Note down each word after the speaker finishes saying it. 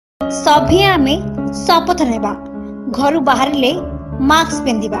सभी आमे शपथ नेबा घर बाहरिले मास्क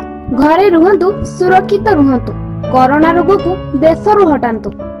पिंधिबा घरे रुहंतु सुरक्षित रुहंतु कोरोना रोग को देशरु हटांतु।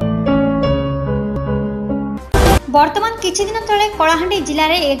 वर्तमान किछि दिन तले कलाहांडी जिले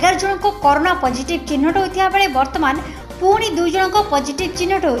में 11 जन को कोरोना पॉजिटिव चिन्हट होता बेले वर्तमान पुणी 2 जन को पॉजिटिव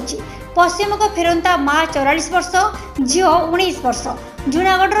चिन्हट होछि। पश्चिमबंग फेरंता माँ 44 वर्ष झील 19 वर्ष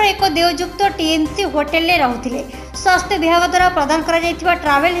जूनागढ़ एक देययुक्त टीएमसी होटेल में रहते। स्वास्थ्य विभाग द्वारा प्रदान करा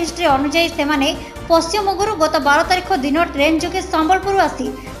ट्रावेल हिस्ट्री अनुसार से पश्चिमबंगू गत 12 तारिख दिन ट्रेन जोगे संबलपुर आसी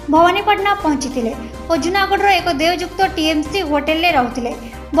भवानीपाटना पहुंची और जूनागढ़ एक देययुक्त टीएमसी होटेल में रहते।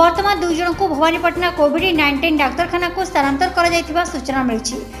 वर्तमान 2 जन को भवानीपाटना कोविड-19 डाक्तरखाना को स्थानांतर करा सूचना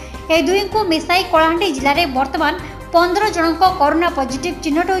मिली। ए दुई को मिसाई कलाहांडी जिले में वर्तमान 15 जन को कोरोना पॉजिटिव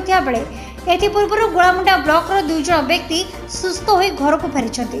चिन्हट होता बेले एथिपूर्व गोलामुंडा ब्लॉक 2 जन व्यक्ति सुस्थ हो घर को फेरी।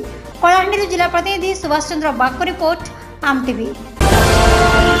 कलाहांडी जिला प्रतिनिधि सुभाष चंद्र बाग रिपोर्ट आम टीवी।